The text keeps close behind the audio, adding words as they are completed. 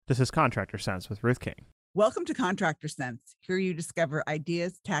This is Contractor Sense with Ruth King. Welcome to Contractor Sense. Here you discover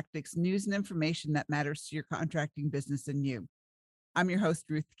ideas, tactics, news, and information that matters to your contracting business and you. I'm your host,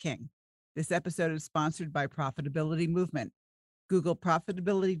 Ruth King. This episode is sponsored by Profitability Movement. Google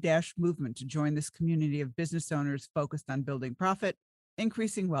Profitability-Movement to join this community of business owners focused on building profit,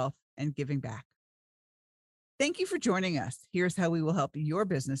 increasing wealth, and giving back. Thank you for joining us. Here's how we will help your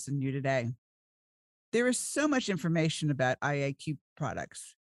business and you today. There is so much information about IAQ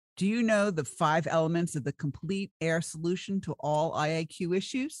products. Do you know the 5 elements of the complete air solution to all IAQ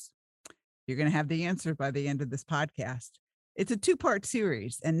issues? You're going to have the answer by the end of this podcast. It's a 2-part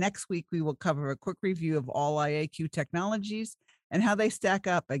series, and next week we will cover a quick review of all IAQ technologies and how they stack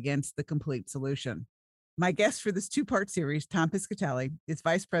up against the complete solution. My guest for this 2-part series, Tom Piscatelli, is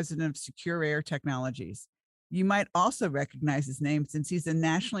Vice President of Secure Air Technologies. You might also recognize his name since he's a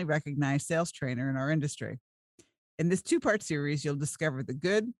nationally recognized sales trainer in our industry. In this 2-part series, you'll discover the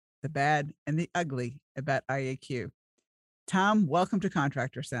good, the bad, and the ugly about IAQ. Tom, welcome to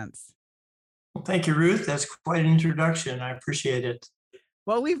Contractor Sense. Well, thank you, Ruth. That's quite an introduction. I appreciate it.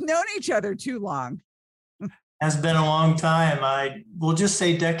 Well, we've known each other too long. Has been a long time. We'll just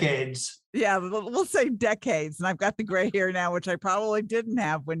say decades. Yeah, we'll say decades. And I've got the gray hair now, which I probably didn't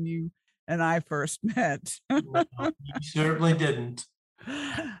have when you and I first met. No, you certainly didn't.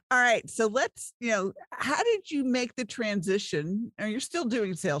 All right. So let's, how did you make the transition? You're still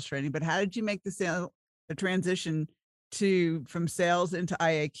doing sales training, but how did you make the transition from sales into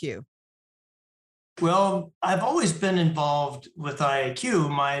IAQ? Well, I've always been involved with IAQ.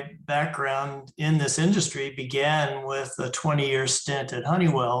 My background in this industry began with a 20-year stint at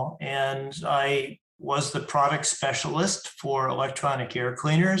Honeywell, and I was the product specialist for electronic air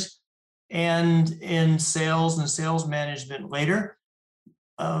cleaners. And in sales and sales management later,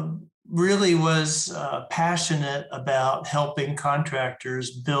 really was passionate about helping contractors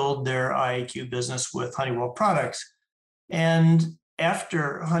build their IAQ business with Honeywell products. And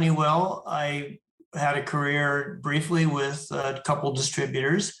after Honeywell, I had a career briefly with a couple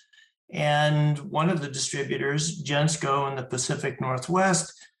distributors. And one of the distributors, Gensco in the Pacific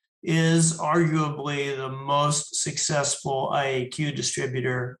Northwest, is arguably the most successful IAQ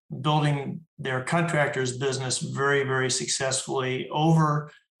distributor, building their contractors business very, very successfully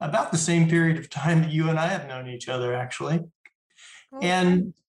over about the same period of time that you and I have known each other, actually. Okay.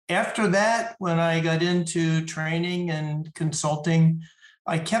 And after that, when I got into training and consulting,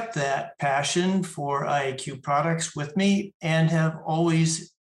 I kept that passion for IAQ products with me and have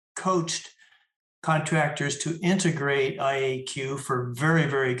always coached contractors to integrate IAQ for very,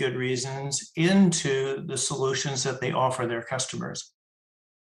 very good reasons into the solutions that they offer their customers.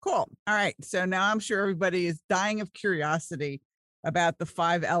 Cool. All right. So now I'm sure everybody is dying of curiosity about the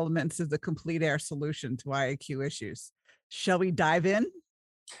 5 elements of the complete air solution to IAQ issues. Shall we dive in?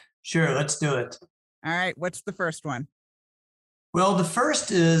 Sure, let's do it. All right. What's the first one? Well, the first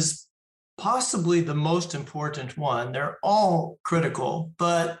is possibly the most important one. They're all critical,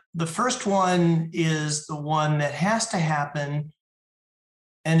 but the first one is the one that has to happen.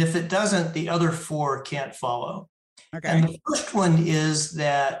 And if it doesn't, the other 4 can't follow. Okay. And the first one is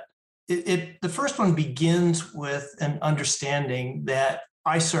that the first one begins with an understanding that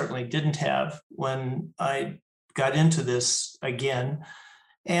I certainly didn't have when I got into this again.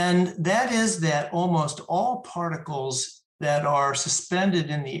 And that is that almost all particles that are suspended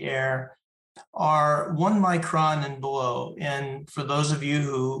in the air are 1 micron and below. And for those of you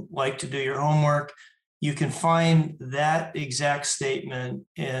who like to do your homework, you can find that exact statement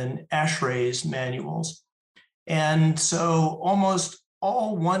in ASHRAE's manuals. And so almost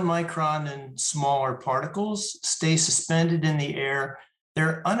all 1 micron and smaller particles stay suspended in the air.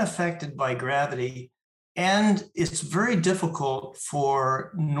 They're unaffected by gravity. And it's very difficult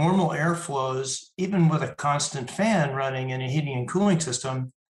for normal airflows, even with a constant fan running in a heating and cooling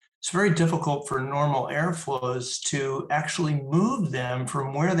system. It's very difficult for normal airflows to actually move them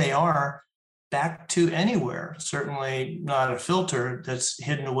from where they are back to anywhere. Certainly not a filter that's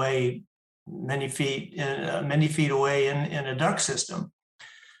hidden away many feet away in a duct system.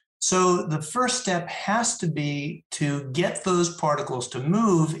 So the first step has to be to get those particles to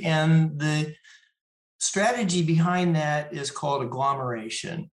move, and the strategy behind that is called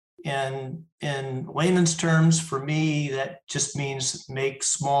agglomeration. And in layman's terms, for me, that just means make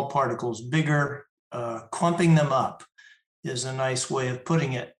small particles bigger. Clumping them up is a nice way of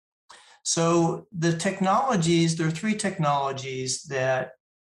putting it. So the technologies, there are 3 technologies that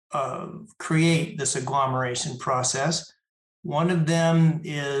create this agglomeration process. One of them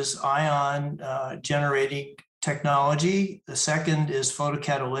is ion generating technology. The second is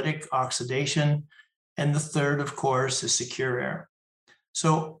photocatalytic oxidation. And the third, of course, is secure air.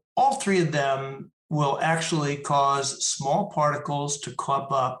 So all three of them will actually cause small particles to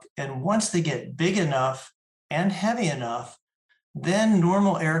clump up. And once they get big enough and heavy enough, then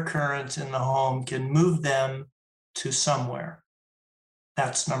normal air currents in the home can move them to somewhere.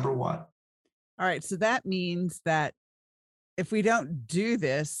 That's number one. All right. So that means that if we don't do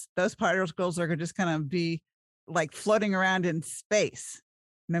this, those particles are just kind of be like floating around in space,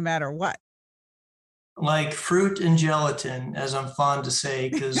 no matter what. Like fruit and gelatin, as I'm fond to say,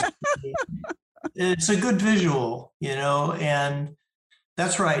 because it's a good visual, and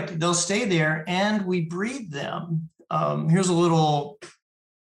that's right. They'll stay there and we breathe them. Here's a little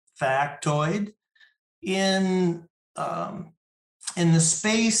factoid. In the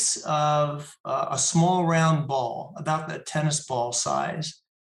space of a small round ball, about the tennis ball size,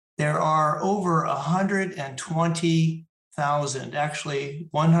 there are over 120,000, actually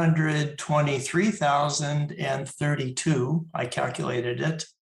 123,032. I calculated it.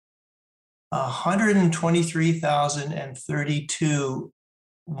 123,032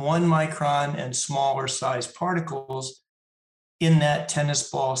 1 micron and smaller size particles in that tennis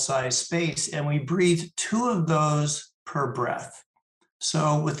ball size space. And we breathe 2 of those per breath.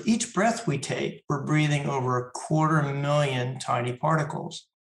 So with each breath we take, we're breathing over 250,000 tiny particles.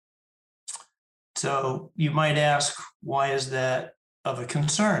 So you might ask, why is that of a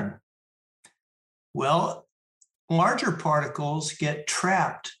concern? Well, larger particles get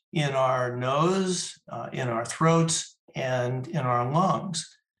trapped in our nose, in our throats, and in our lungs.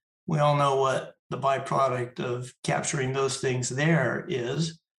 We all know what the byproduct of capturing those things there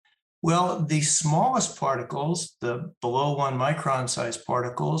is. Well, the smallest particles, the below 1 micron size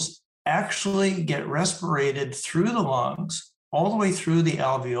particles, actually get respirated through the lungs, all the way through the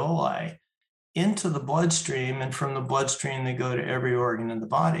alveoli, into the bloodstream, and from the bloodstream, they go to every organ in the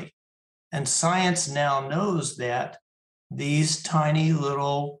body. And science now knows that these tiny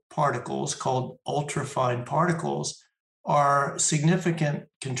little particles, called ultrafine particles, are significant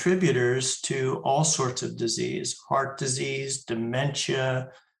contributors to all sorts of disease, heart disease, dementia,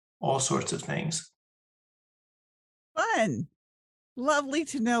 all sorts of things. Fun. Lovely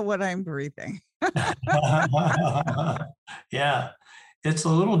to know what I'm breathing. Yeah, it's a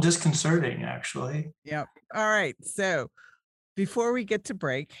little disconcerting, actually. Yep. All right. So before we get to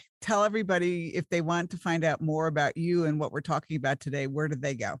break, tell everybody, if they want to find out more about you and what we're talking about today, where do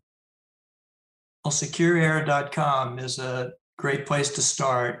they go? Well, secureair.com is a great place to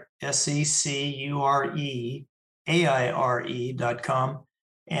start. SECUREAIRE.com.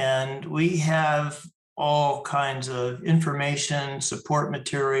 And we have all kinds of information, support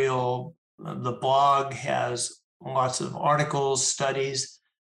material. The blog has lots of articles, studies,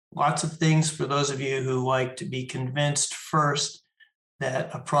 lots of things for those of you who like to be convinced first that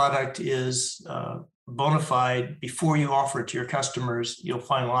a product is bona fide before you offer it to your customers. You'll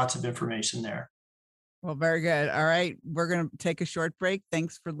find lots of information there. Well, very good. All right. We're going to take a short break.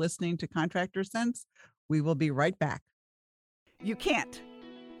 Thanks for listening to Contractor Sense. We will be right back. You can't.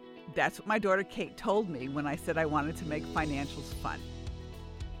 That's what my daughter Kate told me when I said I wanted to make financials fun.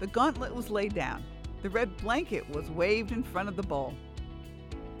 The gauntlet was laid down. The red blanket was waved in front of the bowl.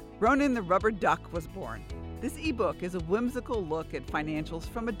 Ronan the Rubber Duck was born. This ebook is a whimsical look at financials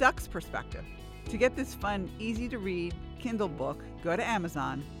from a duck's perspective. To get this fun, easy-to-read Kindle book, go to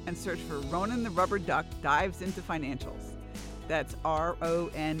Amazon and search for Ronan the Rubber Duck Dives into Financials. That's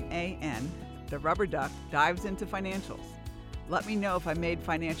RONAN, the Rubber Duck Dives into Financials. Let me know if I made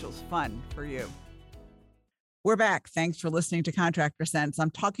financials fun for you. We're back. Thanks for listening to Contractor Sense. I'm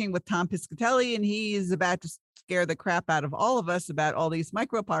talking with Tom Piscatelli, and he is about to scare the crap out of all of us about all these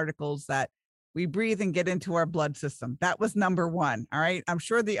microparticles that we breathe and get into our blood system. That was number 1. All right. I'm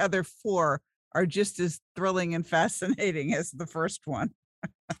sure the other 4 are just as thrilling and fascinating as the first one.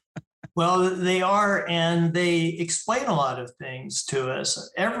 Well, they are, and they explain a lot of things to us.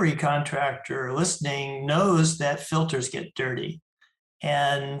 Every contractor listening knows that filters get dirty.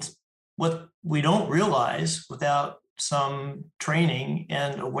 And what we don't realize without some training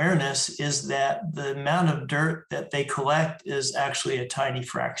and awareness is that the amount of dirt that they collect is actually a tiny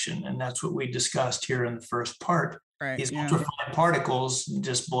fraction. And that's what we discussed here in the first part. Right. These ultrafine particles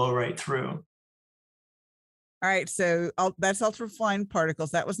just blow right through. All right. So that's ultrafine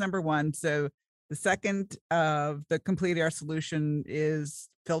particles. That was number 1. So the second of the complete air solution is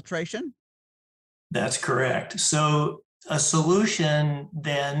filtration. That's correct. So a solution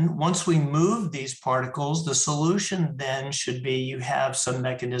then, once we move these particles, the solution then should be you have some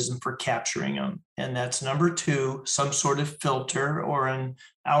mechanism for capturing them. And that's number 2, some sort of filter, or in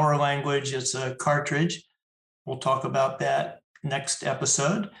our language, it's a cartridge. We'll talk about that next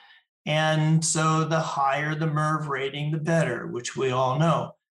episode. And so the higher the MERV rating, the better, which we all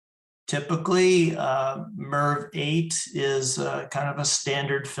know. Typically, MERV 8 is kind of a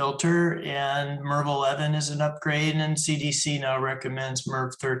standard filter, and MERV 11 is an upgrade, and CDC now recommends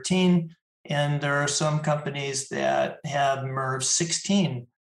MERV 13. And there are some companies that have MERV 16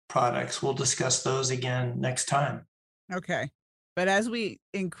 products. We'll discuss those again next time. Okay. But as we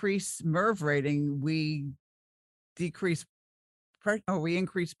increase MERV rating, we increase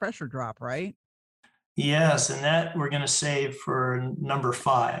pressure drop, right? Yes, and that we're going to save for number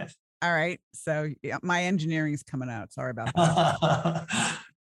 5. All right. So yeah, my engineering is coming out. Sorry about that.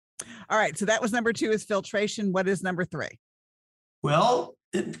 All right. So that was number 2 is filtration. What is number 3? Well,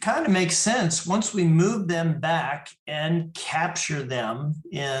 it kind of makes sense. Once we move them back and capture them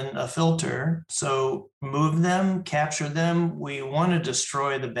in a filter, so move them, capture them, we want to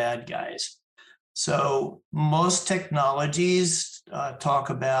destroy the bad guys. So most technologies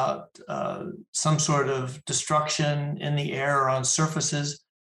talk about some sort of destruction in the air or on surfaces.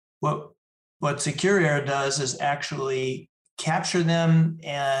 What Secure Air does is actually capture them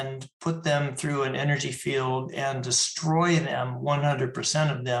and put them through an energy field and destroy them,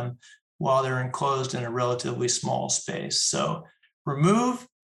 100% of them, while they're enclosed in a relatively small space. So remove,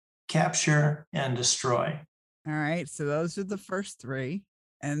 capture, and destroy. All right. So those are the first 3.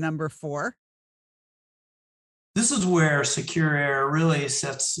 And number 4? This is where Secure Air really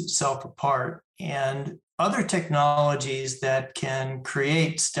sets itself apart. And other technologies that can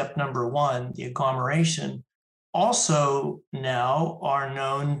create step number 1, the agglomeration, also now are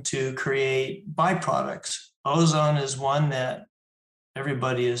known to create byproducts. Ozone is one that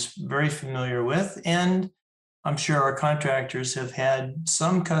everybody is very familiar with. And I'm sure our contractors have had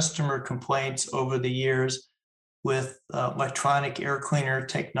some customer complaints over the years with electronic air cleaner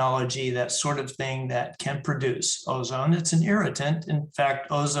technology, that sort of thing that can produce ozone. It's an irritant. In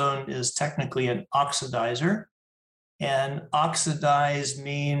fact, ozone is technically an oxidizer. And oxidize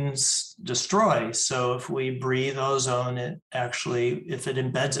means destroy. So if we breathe ozone, it actually, if it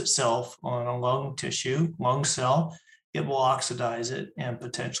embeds itself on a lung tissue, lung cell, it will oxidize it and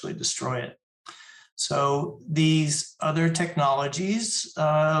potentially destroy it. So these other technologies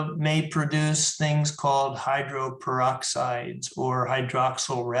may produce things called hydroperoxides or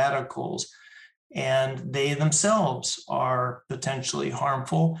hydroxyl radicals, and they themselves are potentially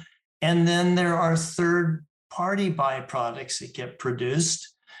harmful. And then there are third-party byproducts that get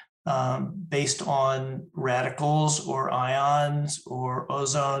produced based on radicals or ions or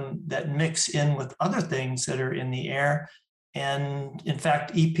ozone that mix in with other things that are in the air. And in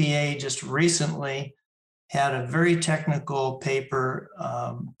fact, EPA just recently had a very technical paper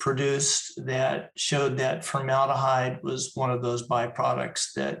produced that showed that formaldehyde was one of those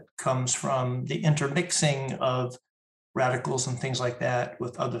byproducts that comes from the intermixing of radicals and things like that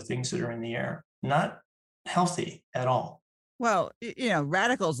with other things that are in the air. Not healthy at all. Well,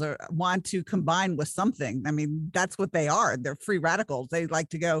 radicals want to combine with something. I mean, that's what they are. They're free radicals. They like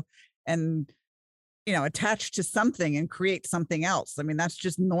to go and attach to something and create something else. I mean, that's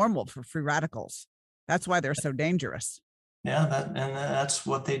just normal for free radicals. That's why they're so dangerous. Yeah, that's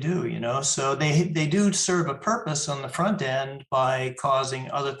what they do, So they do serve a purpose on the front end by causing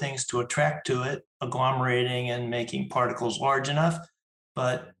other things to attract to it, agglomerating and making particles large enough,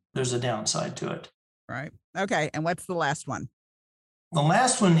 but there's a downside to it. Right. Okay. And what's the last one? The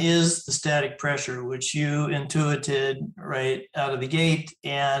last one is the static pressure, which you intuited right out of the gate.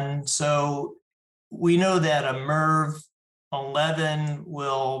 And so we know that a MERV 11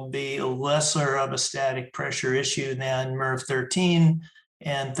 will be lesser of a static pressure issue than MERV 13,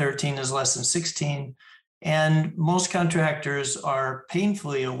 and 13 is less than 16. And most contractors are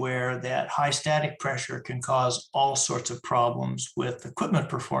painfully aware that high static pressure can cause all sorts of problems with equipment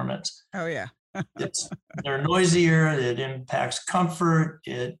performance. Oh, yeah. They're noisier, it impacts comfort,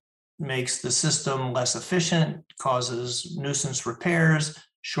 it makes the system less efficient, causes nuisance repairs,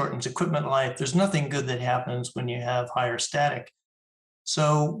 shortens equipment life. There's nothing good that happens when you have higher static.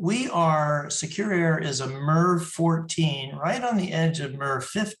 So Secure Air is a MERV 14, right on the edge of MERV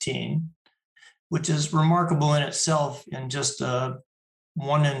 15, which is remarkable in itself in just a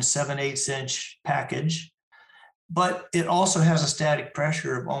 1 7/8 inch package. But it also has a static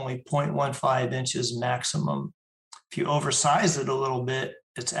pressure of only 0.15 inches maximum. If you oversize it a little bit,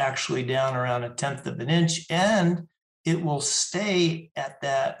 it's actually down around 1/10 of an inch, and it will stay at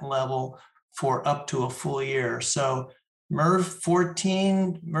that level for up to a full year. So MERV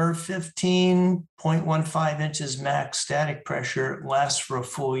 14, MERV 15, 0.15 inches max static pressure lasts for a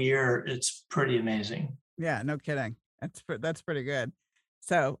full year. It's pretty amazing. Yeah, no kidding. That's pretty good.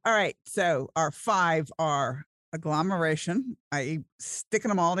 So, all right. So our 5 are Agglomeration, i.e. sticking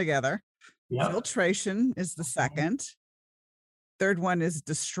them all together. Yep. Filtration is the second. Third one is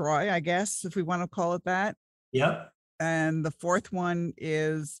destroy, I guess, if we want to call it that. Yep. And the fourth one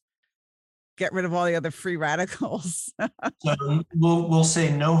is get rid of all the other free radicals. So we'll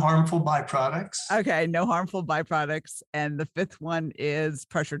say no harmful byproducts. Okay, no harmful byproducts. And the fifth one is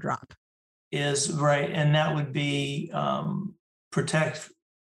pressure drop. Is right. And that would be protect.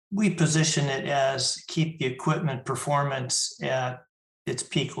 We position it as keep the equipment performance at its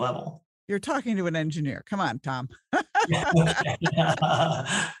peak level. You're talking to an engineer. Come on, Tom.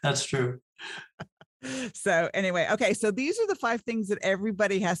 That's true. So anyway, okay. So these are the 5 things that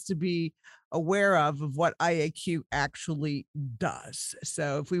everybody has to be aware of what IAQ actually does.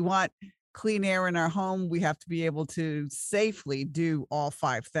 So if we want clean air in our home, we have to be able to safely do all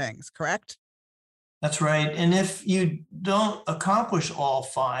 5 things, correct? That's right. And if you don't accomplish all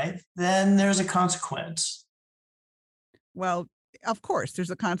 5, then there's a consequence. Well, of course,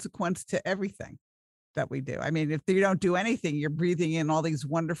 there's a consequence to everything that we do. I mean, if you don't do anything, you're breathing in all these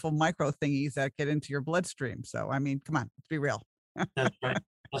wonderful micro thingies that get into your bloodstream. So, I mean, come on, let's be real. That's right.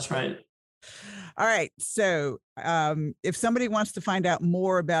 That's right. All right. So if somebody wants to find out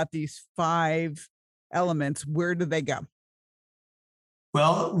more about these 5 elements, where do they go?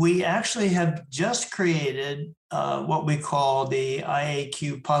 Well, we actually have just created what we call the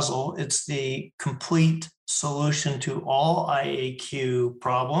IAQ puzzle. It's the complete solution to all IAQ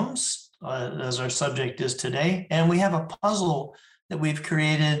problems, as our subject is today. And we have a puzzle that we've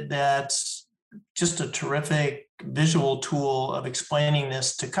created that's just a terrific visual tool of explaining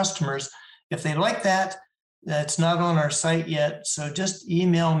this to customers. If they like that, that's not on our site yet. So just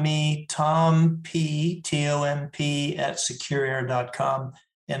email me, Tomp, T-O-M-P at secureair.com,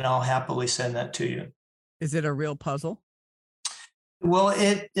 and I'll happily send that to you. Is it a real puzzle? Well,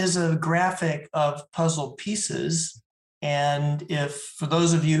 it is a graphic of puzzle pieces. And if for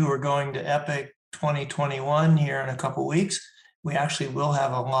those of you who are going to Epic 2021 here in a couple of weeks, we actually will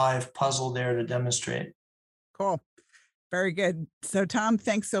have a live puzzle there to demonstrate. Cool. Very good. So Tom,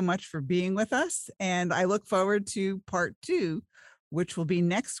 thanks so much for being with us. And I look forward to part 2, which will be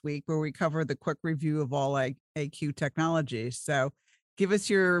next week, where we cover the quick review of all AQ technologies. So give us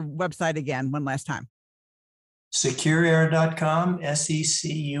your website again one last time. Secureair.com,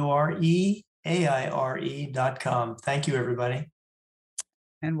 SECUREAIRE.com. Thank you, everybody.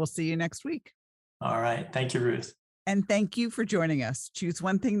 And we'll see you next week. All right. Thank you, Ruth. And thank you for joining us. Choose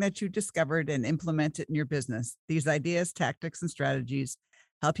one thing that you discovered and implement it in your business. These ideas, tactics, and strategies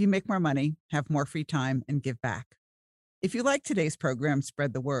help you make more money, have more free time, and give back. If you like today's program,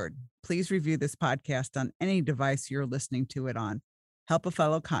 spread the word. Please review this podcast on any device you're listening to it on. Help a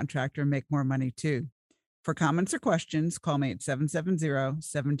fellow contractor make more money too. For comments or questions, call me at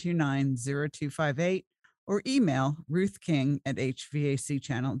 770-729-0258 or email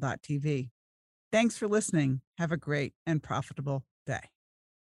ruthking@hvacchannel.tv. Thanks for listening. Have a great and profitable day.